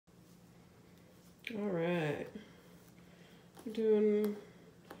All right. We're doing,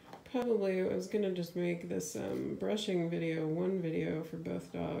 probably, I was going to just make this brushing video, one video for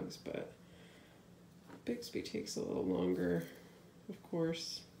both dogs, but Bixby takes a little longer, of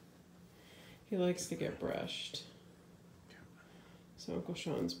course. He likes to get brushed. So Uncle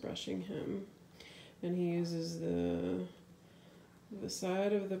Sean's brushing him. And he uses the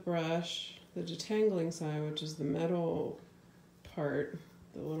side of the brush, the detangling side, which is the metal part,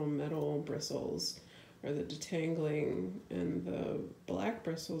 the little metal bristles are the detangling, and the black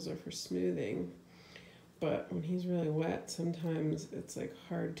bristles are for smoothing. But when he's really wet, sometimes it's like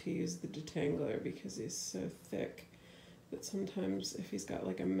hard to use the detangler because he's so thick that sometimes if he's got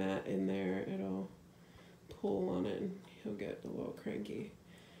like a mat in there, it'll pull on it and he'll get a little cranky.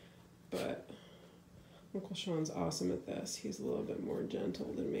 But Uncle Sean's awesome at this. He's a little bit more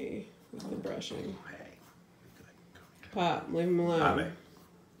gentle than me with the brushing. Pop, leave him alone.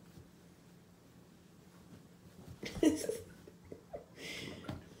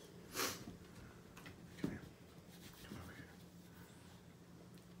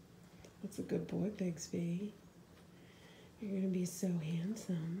 That's a good boy, Bixby. You're gonna be so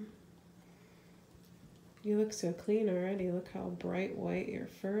handsome. You look so clean already. Look how bright white your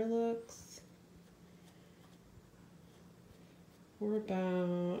fur looks. We're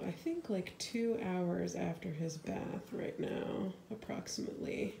about, I think, like 2 hours after his bath right now,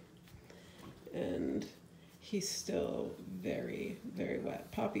 approximately. And he's still very, very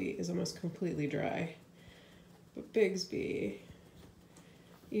wet. Poppy is almost completely dry. But Bixby,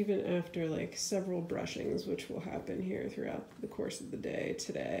 even after like several brushings, which will happen here throughout the course of the day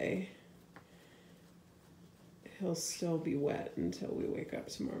today, he'll still be wet until we wake up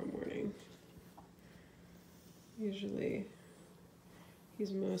tomorrow morning. Usually,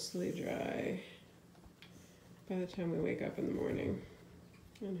 he's mostly dry by the time we wake up in the morning,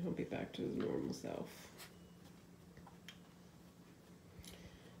 and he'll be back to his normal self.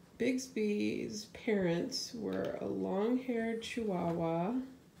 Bixby's parents were a long-haired Chihuahua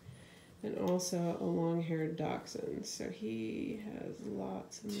and also a long-haired Dachshund. So he has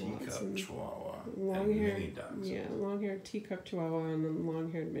lots and lots of Chihuahua long-haired, mini Dachshund. Yeah, long-haired teacup Chihuahua and then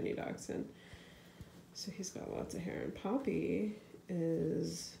long-haired mini Dachshund. So he's got lots of hair. And Poppy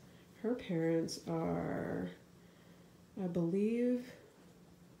is, her parents are, I believe,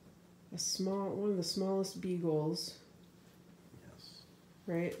 one of the smallest beagles.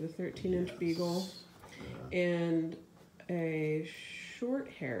 Right, the 13-inch beagle, and a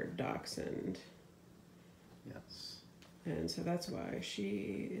short-haired Dachshund. Yes. And so that's why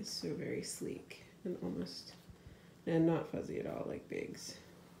she is so very sleek and not fuzzy at all like Biggs.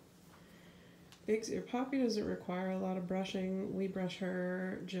 Your Poppy doesn't require a lot of brushing. We brush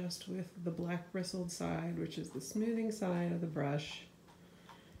her just with the black bristled side, which is the smoothing side of the brush.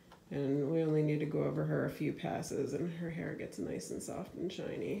 And we only need to go over her a few passes and her hair gets nice and soft and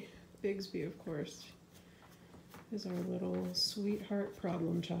shiny. Bixby, of course, is our little sweetheart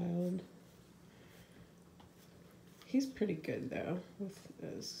problem child. He's pretty good though, with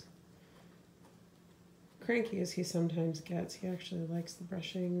as cranky as he sometimes gets. He actually likes the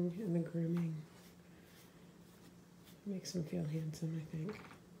brushing and the grooming. Makes him feel handsome, I think.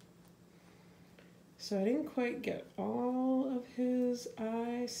 So I didn't quite get all of his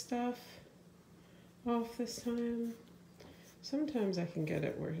eye stuff off this time. Sometimes I can get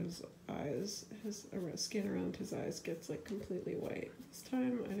it where his eyes, his skin around his eyes gets like completely white. This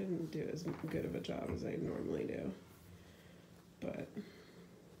time I didn't do as good of a job as I normally do. But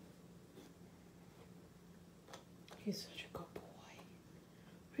he's such a good boy.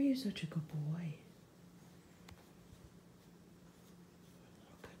 Why are you such a good boy?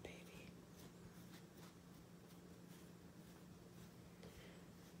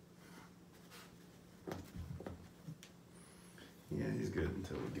 Yeah, he's good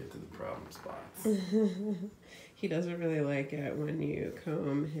until we get to the problem spots. He doesn't really like it when you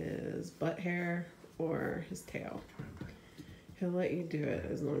comb his butt hair or his tail. He'll let you do it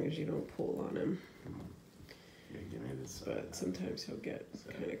as long as you don't pull on him. Yeah, give me this. But sometimes he'll get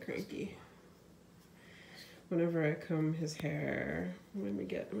kind of cranky. Whenever I comb his hair, when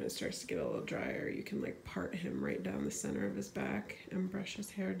it starts to get a little drier, you can like part him right down the center of his back and brush his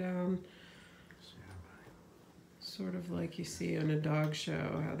hair down. Sort of like you see on a dog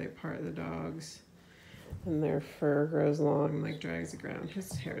show, how they part the dogs and their fur grows long and like drags the ground.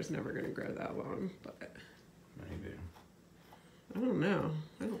 His hair is never going to grow that long, but maybe. I don't know.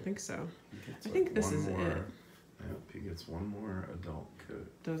 I don't think so. I think this is it. Yep, he gets one more adult coat.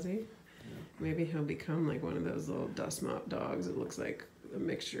 Does he? Yep. Maybe he'll become like one of those little dust mop dogs. It looks like a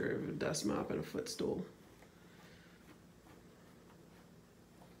mixture of a dust mop and a footstool.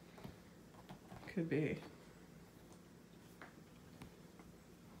 Could be.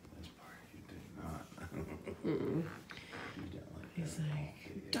 This part you do not. Mm-mm. You don't like He's that.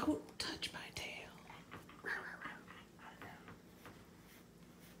 like, don't touch my tail.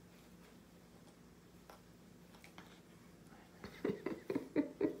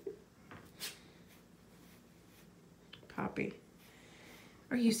 Poppy,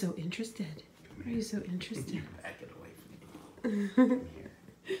 are you so interested? Are you so interested? You back it away from me. Come here.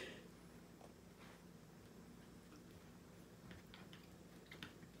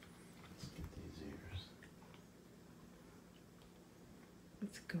 Let's get these ears.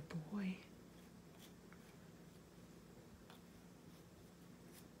 That's a good boy.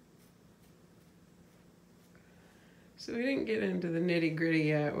 So we didn't get into the nitty gritty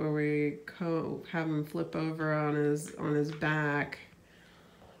yet, where we have him flip over on his back.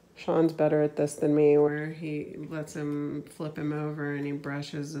 Sean's better at this than me, where he lets him flip him over and he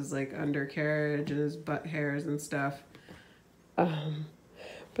brushes his like undercarriage and his butt hairs and stuff.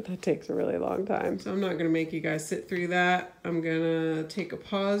 But that takes a really long time, so I'm not gonna make you guys sit through that. I'm gonna take a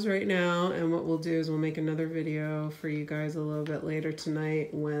pause right now, and what we'll do is we'll make another video for you guys a little bit later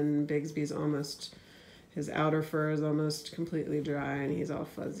tonight when Bigsby's almost, his outer fur is almost completely dry and he's all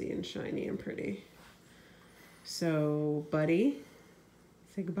fuzzy and shiny and pretty. So, buddy,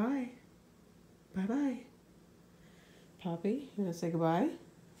 say goodbye. Bye-bye. Poppy, you wanna say goodbye?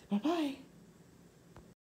 Say bye-bye.